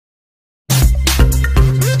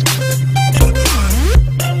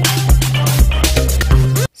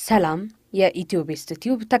ሰላም የኢትዮቤስት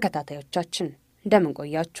ቲዩብ ተከታታዮቻችን እንደምን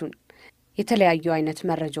ቆያችሁን? የተለያዩ አይነት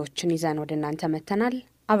መረጃዎችን ይዘን ወደ እናንተ መተናል።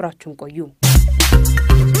 አብራችሁን ቆዩ።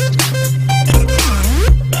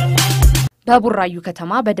 በቡራዩ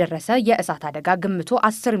ከተማ በደረሰ የእሳት አደጋ ግምቱ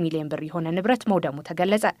 10 ሚሊዮን ብር የሆነ ንብረት መውደሙ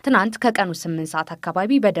ተገለጸ። ትናንት ከቀኑ 8 ሰዓት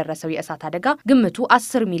አካባቢ በደረሰው የእሳት አደጋ ግምቱ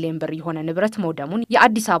 10 ሚሊዮን ብር የሆነ ንብረት መውደሙን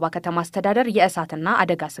የአዲስ አበባ ከተማ አስተዳደር የእሳትና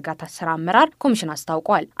አደጋ ስጋት ስራ አመራር ኮሚሽን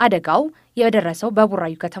አስታውቋል። አደጋው የደረሰው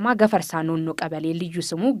በቡራዩ ከተማ ገፈርሳ ኖኖ ቀበሌ ልዩ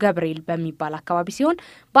ስሙ ገብርኤል በሚባል አካባቢ ሲሆን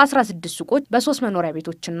በ16 ሱቆች በ3 መኖሪያ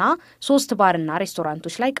ቤቶችና 3 ባርና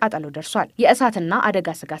ሬስቶራንቶች ላይ ቃጠሎ ደርሷል። የእሳትና አደጋ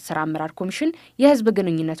ስጋት ስራ አመራር ኮሚሽን የህዝብ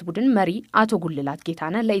ግንኙነት ቡድን መሪ አቶ ጉልላት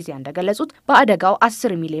ጌታነ ለኢዜአ እንደገለጹት በአደጋው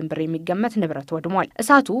 10 ሚሊዮን ብር የሚገመት ንብረት ወድሟል።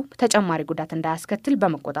 እሳቱ ተጨማሪ ጉዳት እንዳያስከትል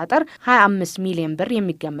በመቆጣጠር 25 ሚሊዮን ብር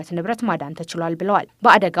የሚገመት ንብረት ማዳን ተችሏል ብለዋል።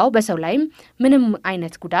 በአደጋው በሰው ላይም ምንም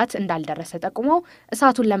አይነት ጉዳት እንዳልደረሰ ጠቁመው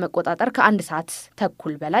እሳቱን ለመቆጣጠር ከ1 ሰዓት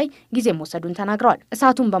ተኩል በላይ ጊዜ መውሰዱን ተናግረዋል።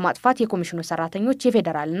 እሳቱን በማጥፋት የኮሚሽኑ ሰራተኞች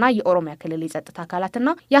የፌደራልና የኦሮሚያ ክልል የጸጥታ አካላትና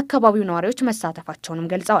የአካባቢው ነዋሪዎች መሳተፋቸውንም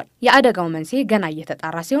ገልጸዋል። የአደጋው መንስኤ ገና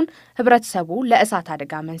እየተጣራ ሲሆን ህብረተሰቡ ለእሳት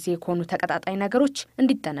አደጋ መንስኤ ከሆኑ ተቀጣጣይ ነገሮች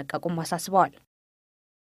እንዲጠነቀቁም አሳስበዋል።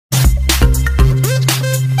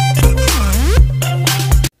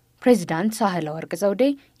 ፕሬዝዳንት ሳህለወርቅ ዘውዴ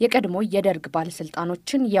የቀድሞ የደርግ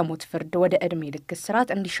ባለስልጣኖችን የሞት ፍርድ ወደ እድሜ ልክ እስራት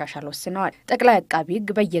እንዲሻሻል ወስነዋል። ጠቅላይ አቃቢ ህግ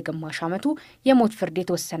በየግማሽ ዓመቱ የሞት ፍርድ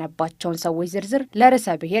የተወሰነባቸውን ሰዎች ዝርዝር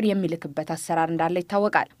ለርዕሰ ብሔር የሚልክበት አሰራር እንዳለ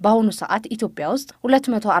ይታወቃል። በአሁኑ ሰዓት ኢትዮጵያ ውስጥ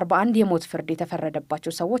 241 የሞት ፍርድ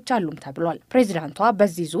የተፈረደባቸው ሰዎች አሉም ተብሏል። ፕሬዝዳንቷ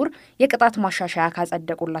በዚህ ዙር የቅጣት ማሻሻያ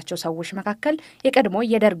ካጸደቁላቸው ሰዎች መካከል የቀድሞ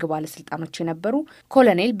የደርግ ባለስልጣኖች የነበሩ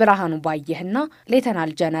ኮሎኔል ብርሃኑ ባየህና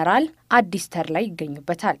ሌተናል ጀነራል አዲስ ተርላ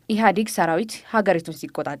ይገኙበታል። ኢህአዴግ ሰራዊት ሀገሪቱን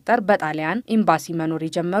ሲቆጣጠር በጣሊያን ኤምባሲ መኖር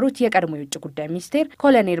የጀመሩት የቀድሞ የውጭ ጉዳይ ሚኒስቴር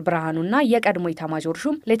ኮሎኔል ብርሃኑና የቀድሞ ኢታማዦር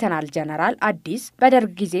ሹም ሌተናል ጀነራል አዲስ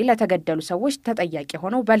በደርግ ጊዜ ለተገደሉ ሰዎች ተጠያቂ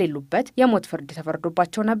ሆነው በሌሉበት የሞት ፍርድ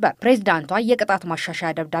ተፈርዶባቸው ነበር። ፕሬዝዳንቷ የቅጣት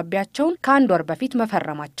ማሻሻያ ደብዳቤያቸውን ከ1 ወር በፊት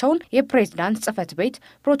መፈረማቸውን የፕሬዝዳንት ጽህፈት ቤት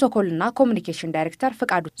ፕሮቶኮልና ኮሙኒኬሽን ዳይሬክተር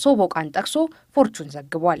ፍቃዱ ሶቦቃን ጠቅሶ ፎርቹን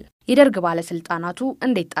ዘግቧል። የደርግ ባለስልጣናቱ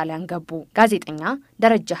እንዴት ጣሊያን ገቡ? ጋዜጠኛ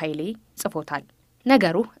ደረጃ ኃይሌ ጽፎታል።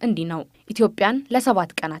 ነገሩ እንዲህ ነው። ኢትዮጵያን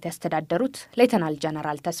ለ7 ቀናት ያስተዳደሩት ሌተናል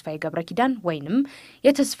ጀነራል ተስፋዬ ገብረኪዳን ወይንም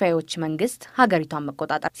የተስፋዬዎች መንግስት ሀገሪቷን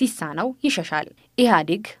መቆጣጠር ሲሳነው ይሸሻል።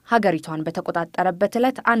 ኢህአዴግ ሀገሪቷን በተቆጣጠረበት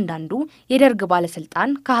ዕለት አንዳንዱ የደርግ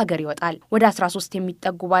ባለስልጣን ከሀገር ይወጣል። ወደ 13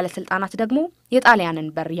 የሚጠጉ ባለስልጣናት ደግሞ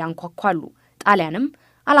የጣሊያንን በር ያንኳኳሉ። ጣሊያንም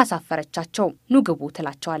አላሳፈረቻቸውም። ኑግቡ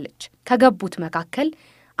ትላቸዋለች። ከገቡት መካከል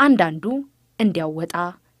አንዳንዱ እንዲያው ወጣ፣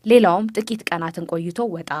 ሌላውም ጥቂት ቀናትን ቆይቶ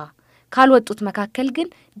ወጣ። ካልወጡት መካከል ግን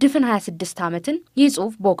ድፍን 26 ዓመትን ይህ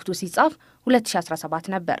ጽሑፍ በወቅቱ ሲጻፍ 2017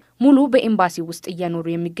 ነበር። ሙሉ በኤምባሲ ውስጥ እየኖሩ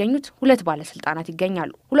የሚገኙት 2 ባለስልጣናት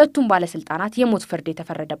ይገኛሉ። ሁለቱም ባለስልጣናት የሞት ፍርድ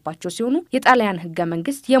የተፈረደባቸው ሲሆኑ የጣሊያን ህገ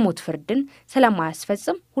መንግስት የሞት ፍርድን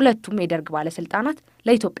ስለማያስፈጽም ሁለቱም የደርግ ባለስልጣናት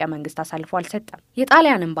ለኢትዮጵያ መንግስት አሳልፎ አልሰጠም።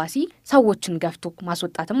 የጣሊያን ኤምባሲ ሰዎችን ገፍቶ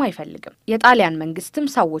ማስወጣትም አይፈልግም። የጣሊያን መንግስትም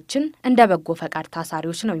ሰዎችን እንደ በጎ ፈቃድ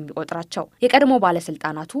ታሳሪዎች ነው የሚቆጥራቸው። የቀድሞ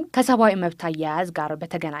ባለስልጣናቱ ከሰብአዊ መብት አያያዝ ጋር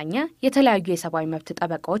በተገናኘ የተለያዩ የሰብአዊ መብት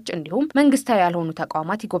ጠበቃዎች እንዲሁም መንግስታዊ ያልሆኑ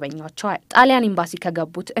ተቋማት ይጎበኟቸዋል። ጣሊያን ኤምባሲ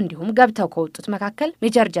ከገቡት እንዲሁም ገብተው ከወጡት መካከል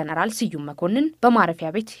ሜጀር ጀነራል ስዩም መኮንን በማረፊያ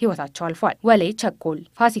ቤት ህይወታቸው አልፏል። ወሌ ቸኮል፣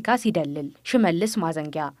 ፋሲካ ሲደልል፣ ሽመልስ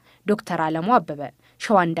ማዘንጊያ፣ ዶክተር አለሙ አበበ፣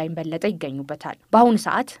 ሸዋንዳይን በለጠ ይገኙበታል። በአሁኑ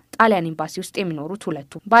ሰዓት ጣሊያን ኤምባሲ ውስጥ የሚኖሩት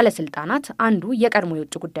 2 ባለስልጣናት አንዱ የቀድሞ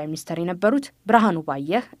የውጭ ጉዳይ ሚኒስትር የነበሩት ብርሃኑ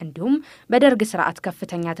ባየህ እንዲሁም በደርግ ስርዓት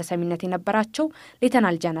ከፍተኛ ተሰሚነት የነበራቸው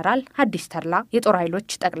ሌተናል ጀነራል አዲስ ተርላ የጦር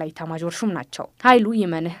ኃይሎች ጠቅላይ ኤታማዦር ሹም ናቸው። ኃይሉ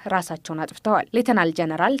ይመንህ ራሳቸውን አጥፍተዋል። ሌተናል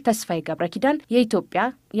ጀነራል ተስፋዬ ገብረኪዳን የኢትዮጵያ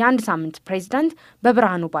የ1 ሳምንት ፕሬዝዳንት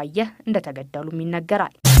በብርሃኑ ባየህ እንደተገደሉም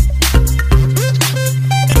ይነገራል።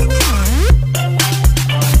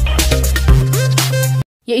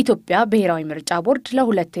 የኢትዮጵያ ብሔራዊ ምርጫ ቦርድ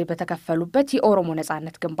ለሁለት በተከፈሉበት የኦሮሞ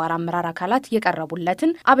ነጻነት ግንባር አመራር አካላት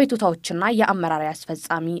የቀረቡለትን አቤቱታዎችና የአመራር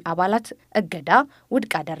አስፈጻሚ አባላት እገዳ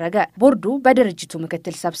ውድቅ አደረገ። ቦርዱ በድርጅቱ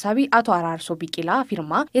ምክትል ሰብሳቢ አቶ አራርሶ ቢቂላ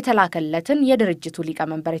ፊርማ የተላከለትን የድርጅቱ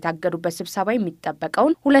ሊቀመንበር የታገዱበት ስብሰባ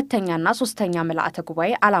የሚጠበቀውን 2ኛና 3ኛ ምልአተ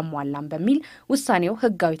ጉባኤ አላሟላም በሚል ውሳኔው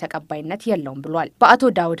ህጋዊ ተቀባይነት የለውም ብሏል።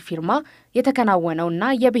 በአቶ ዳውድ ፊርማ የተከናወነውና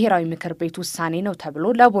የብሔራዊ ምክር ቤት ውሳኔ ነው ተብሎ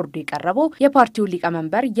ለቦርዱ የቀረበው የፓርቲው ሊቀመንበር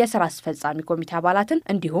የስራ አስፈጻሚ ኮሚቴ አባላትን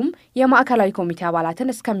እንዲሁም የማዕከላዊ ኮሚቴ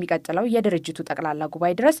አባላትን እስከሚቀጥለው የድርጅቱ ጠቅላላ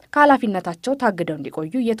ጉባኤ ድረስ ከኃላፊነታቸው ታግደው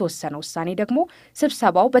እንዲቆዩ የተወሰነ ውሳኔ ደግሞ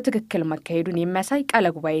ስብሰባው በትክክል መካሄዱን የሚያሳይ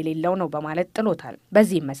ቃለ ጉባኤ የሌለው ነው በማለት ጥሎታል።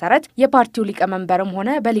 በዚህ መሰረት የፓርቲው ሊቀመንበርም ሆነ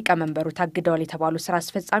በሊቀመንበሩ ታግደዋል የተባሉ ስራ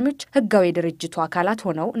አስፈጻሚዎች ህጋዊ የድርጅቱ አካላት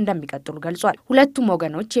ሆነው እንደሚቀጥሉ ገልጿል። ሁለቱም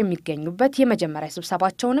ወገኖች የሚገኙበት የመጀመሪያ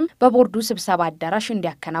ስብሰባቸውንም በቦርዱ ስብሰባ አዳራሽ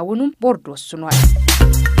እንዲያከናውኑ ቦርዱ ወስኗል።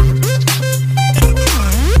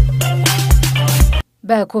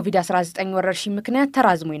 በኮቪድ-19 ወረርሽኝ ምክንያት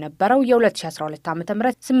ተራዝሞ የነበረው የ2012 ዓ.ም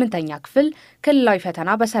 8ኛ ክፍል ክልላዊ ፈተና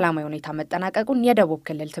በሰላማዊ ሁኔታ መጠናቀቁን የደቡብ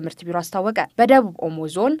ክልል ትምህርት ቢሮ አስታወቀ። በደቡብ ኦሞ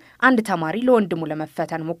ዞን አንድ ተማሪ ለወንድሙ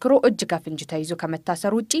ለመፈተን ሞክሮ እጅ ከፍንጅ ተይዞ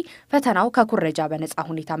ከመታሰር ውጪ ፈተናው ከኩረጃ በነጻ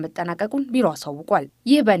ሁኔታ መጠናቀቁን ቢሮ አሳውቋል።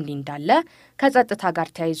 ይህ በእንዲህ እንዳለ ከጸጥታ ጋር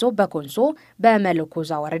ተያይዞ በኮንሶ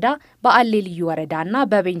በመለኮዛ ወረዳ በአሌ ልዩ ወረዳና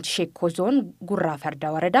በቤንች ሼኮ ዞን ጉራ ፈርዳ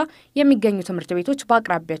ወረዳ የሚገኙ ትምህርት ቤቶች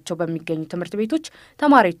በአቅራቢያቸው በሚገኙ ትምህርት ቤቶች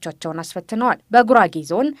ተማሪዎቻቸውን አስፈትነዋል። በጉራጌ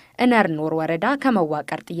ዞን እነርኖር ወረዳ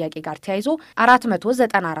ከመዋቀር ጥያቄ ጋር ተያይዞ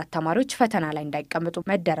 494 ተማሪዎች ፈተና ላይ እንዳይቀመጡ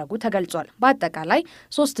መደረጉ ተገልጿል። በአጠቃላይ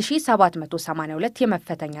 3782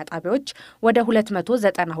 የመፈተኛ ጣቢያዎች ወደ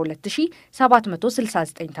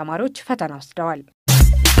 292769 ተማሪዎች ፈተና ወስደዋል።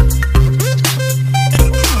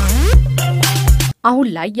 አሁን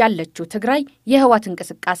ላይ ያለችው ትግራይ የህወሓት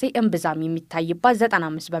እንቅስቃሴ እንብዛም የሚታይባት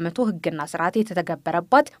 95% ህግና ስርዓት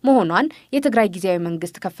የተተገበረባት መሆኗን የትግራይ ጊዜያዊ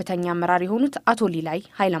መንግስት ከፍተኛ አመራር የሆኑት አቶ ሊላይ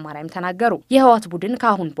ኃይለማርያም ተናገሩ። የህወሓት ቡድን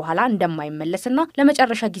ከአሁን በኋላ እንደማይመለስና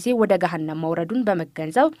ለመጨረሻ ጊዜ ወደ ገሃነም መውረዱን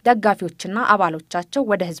በመገንዘብ ደጋፊዎችና አባሎቻቸው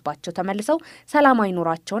ወደ ህዝባቸው ተመልሰው ሰላማዊ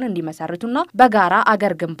ኑሯቸውን እንዲመሰርቱና በጋራ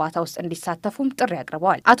አገር ግንባታ ውስጥ እንዲሳተፉም ጥሪ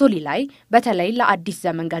አቅርበዋል። አቶ ሊላይ በተለይ ለአዲስ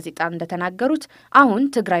ዘመን ጋዜጣ እንደተናገሩት አሁን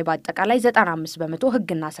ትግራይ በአጠቃላይ 95%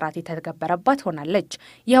 ህግና ስርዓት የተተገበረባት ሆናለች።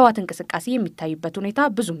 የህወሓት እንቅስቃሴ የሚታይበት ሁኔታ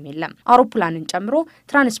ብዙም የለም። አውሮፕላንን ጨምሮ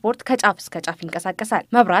ትራንስፖርት ከጫፍ እስከ ጫፍ ይንቀሳቀሳል።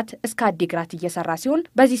 መብራት እስከ አዲግራት እየሰራ ሲሆን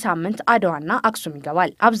በዚህ ሳምንት አድዋና አክሱም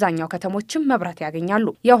ይገባል። አብዛኛው ከተሞችም መብራት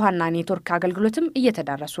ያገኛሉ። የውሃና ኔትወርክ አገልግሎትም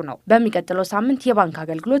እየተዳረሱ ነው። በሚቀጥለው ሳምንት የባንክ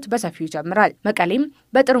አገልግሎት በሰፊው ይጀምራል። መቀሌም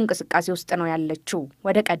በጥሩ እንቅስቃሴ ውስጥ ነው ያለችው።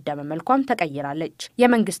 ወደ ቀደመ መልኳም ተቀይራለች።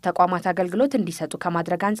 የመንግስት ተቋማት አገልግሎት እንዲሰጡ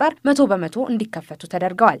ከማድረግ አንጻር 100% እንዲከፈቱ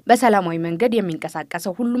ተደርገዋል። በሰላማዊ መንገድ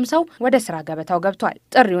የሚንቀሳቀሰው ሁሉም ሰው ወደ ስራ ገበታው ገብቷል።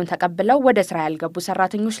 ጥሪውን ተቀብለው ወደ ስራ ያልገቡ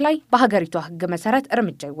ሰራተኞች ላይ በሀገሪቱ ህግ መሰረት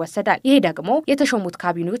እርምጃ ይወሰዳል። ይሄ ደግሞ የተሾሙት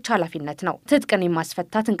ካቢኔዎች ኃላፊነት ነው። ትጥቅን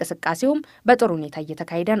የማስፈታት እንቅስቃሴውም በጥሩ ሁኔታ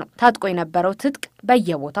እየተካሄደ ነው። ታጥቆ የነበረው ትጥቅ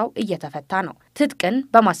በየቦታው እየተፈታ ነው። ትጥቅን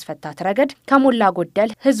በማስፈታት ረገድ ከሞላ ጎደል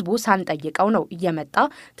ህዝቡ ሳንጠይቀው ነው እየመጣ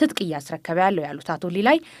ትጥቅ እያስረከበ ያለው ያሉት አቶ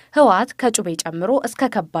ሊላይ ህወሓት ከጩቤ ጨምሮ እስከ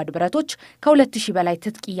ከባድ ብረቶች ከ2000 በላይ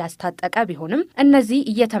ትጥቅ እያስታጠቀ ቢሆንም እነዚህ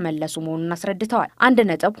እየተመለሱ መሆኑን አስረድተዋል።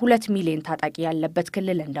 1.2 ሚሊዮን ታጣቂ ያለበት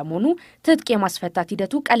ክልል እንደመሆኑ ትጥቅ የማስፈታት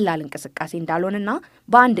ሂደቱ ቀላል እንቅስቃሴ እንዳልሆነና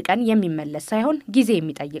በአንድ ቀን የሚመለስ ሳይሆን ጊዜ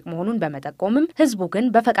የሚጠይቅ መሆኑን በመጠቆምም ህዝቡ ግን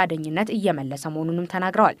በፈቃደኝነት እየመለሰ መሆኑንም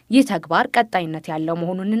ተናግረዋል። ይህ ተግባር ቀጣይነት ያለው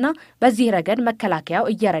መሆኑንና በዚህ ረገድ መከላከያው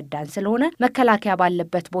እየረዳን ስለሆነ መከላከያ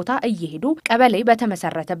ባለበት ቦታ እየሄዱ ቀበሌ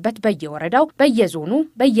በተመሰረተበት በየወረዳው በየዞኑ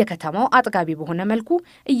በየከተማው አጥጋቢ በሆነ መልኩ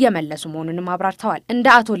እየመለሱ መሆኑንም አብራርተዋል። እንደ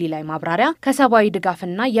አቶ ሊላይ ማብራሪያ ከሰብአዊ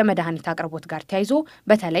ድጋፍና የመድኃኒት አቅርቦት ጋር ተያይዞ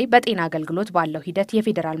በተለይ በጤና አገልግሎት ባለው ሂደት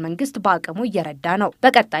የፌዴራል መንግስት በአቅሙ እየረዳ ነው።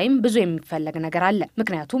 በቀጣይም ብዙ የሚፈለግ ነገር አለ።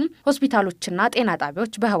 ምክንያቱም ሆስፒታሎችና ጤና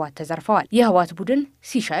ጣቢያዎች በህወሓት ተዘርፈዋል። የህወሓት ቡድን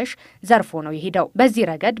ሲሸሽ ዘርፎ ነው የሄደው። በዚህ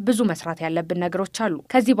ረገድ ብዙ መስራት ያለብን ነገሮች አሉ።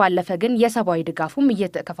 ከዚህ ባለፈ ግን የሰብአዊ ድጋፉም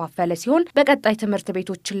እየተከፋፈለ ሲሆን በቀጣይ ትምህርት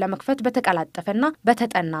ቤቶችን ለመክፈት በተቀላጠፈና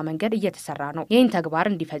በተጠና መንገድ እየተሰራ ነው። ይህን ተግባር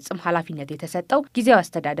እንዲፈጽም ኃላፊነት የተሰጠው ጊዜያዊ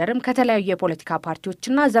አስተዳደርም ከተለያዩ የፖለቲካ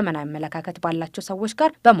ፓርቲዎችና ዘመናዊ አመለካከት ባላቸው ሰዎች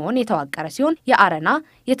ጋር በመሆን የተዋቀረ ሲሆን የአረና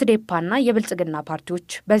የትዴፓና የብልጽግና ፓርቲዎች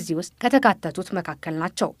በዚህ ውስጥ ከተካተቱት መካከል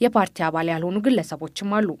ናቸው። የፓርቲ አባል ያልሆኑ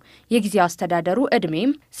ግለሰቦችም አሉ። የጊዜያዊ አስተዳደሩ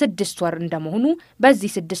እድሜም 6 ወር እንደመሆኑ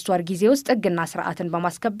በዚህ 6 ወር ጊዜ ውስጥ ህግና ስርዓትን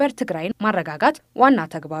በማስከበር ትግራይን ማረጋጋት ዋና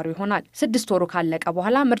ተግባሩ ይሆናል። 6 ወሩ ካለቀ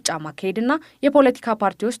በኋላ ምርጫ ማካሄድና የፖለቲካ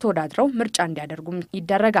ፓርቲዎች ተወዳድረው ምርጫ እንዲያደርጉም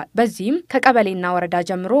ይደረጋል። በዚህም ከቀበሌና ወረዳ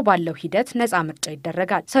ጀምሮ ባለው ሂደት ነፃ ምርጫ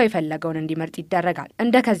ይደረጋል። ሰው የፈለገውን እንዲመርጥ ይደረጋል።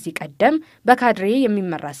 እንደ ከዚህ ቀደም በካድሬ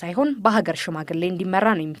የሚመራ ሳይሆን በሀገር ሽማግሌ እንዲመራ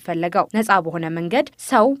ነው የሚፈለገው። ነፃ በሆነ መንገድ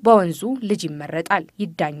ሰው በወንዙ ልጅ ይመረጣል፣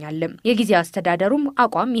 ይዳኛልም። የጊዜያዊ አስተዳደሩም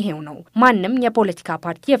አቋም ይሄው ነው። ማንም የፖለቲካ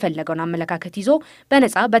ፓርቲ የፈለገውን አመለካከት ይዞ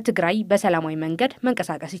በነፃ በትግራይ በሰላማዊ መንገድ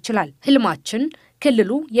መንቀሳቀስ ይችላል። ህልማችን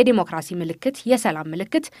ክልሉ የዲሞክራሲ ምልክት፣ የሰላም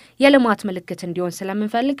ምልክት፣ የልማት ምልክት እንዲሆን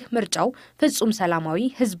ስለምንፈልግ ምርጫው ፍጹም ሰላማዊ፣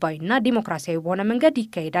 ህዝባዊና ዲሞክራሲያዊ በሆነ መንገድ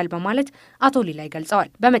ይካሄዳል በማለት አቶ ሊላይ ገልጸዋል።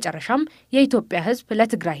 በመጨረሻም የኢትዮጵያ ህዝብ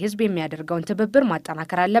ለትግራይ ህዝብ የሚያደርገውን ትብብር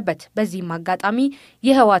ማጠናከር አለበት። በዚህም አጋጣሚ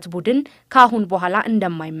የህወሓት ቡድን ከአሁን በኋላ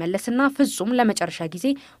እንደማይመለስና ፍጹም ለመጨረሻ ጊዜ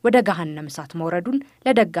ወደ ገሃነም እሳት መውረዱን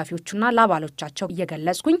ለደጋፊዎቹና ለአባሎቻቸው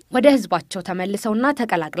እየገለጽኩኝ ወደ ህዝባቸው ተመልሰውና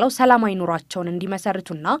ተቀላቅለው ሰላማዊ ኑሯቸውን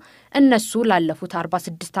እንዲመሰርቱና እነሱ ላለፉት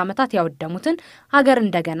 46 ዓመታት ያወደሙትን ሀገር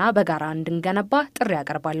እንደገና በጋራ እንድንገነባ ጥሪ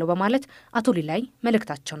ያቀርባለሁ በማለት አቶ ሊላይ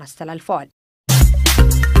መልእክታቸውን አስተላልፈዋል።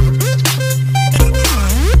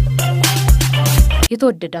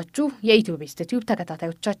 የተወደዳችሁ የኢትዮቤስት ዩቲዩብ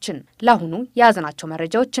ተከታታዮቻችን ለአሁኑ ያዝናቸው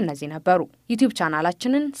መረጃዎች እነዚህ ነበሩ። ዩቲዩብ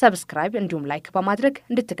ቻናላችንን ሰብስክራይብ እንዲሁም ላይክ በማድረግ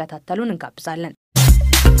እንድትከታተሉን እንጋብዛለን።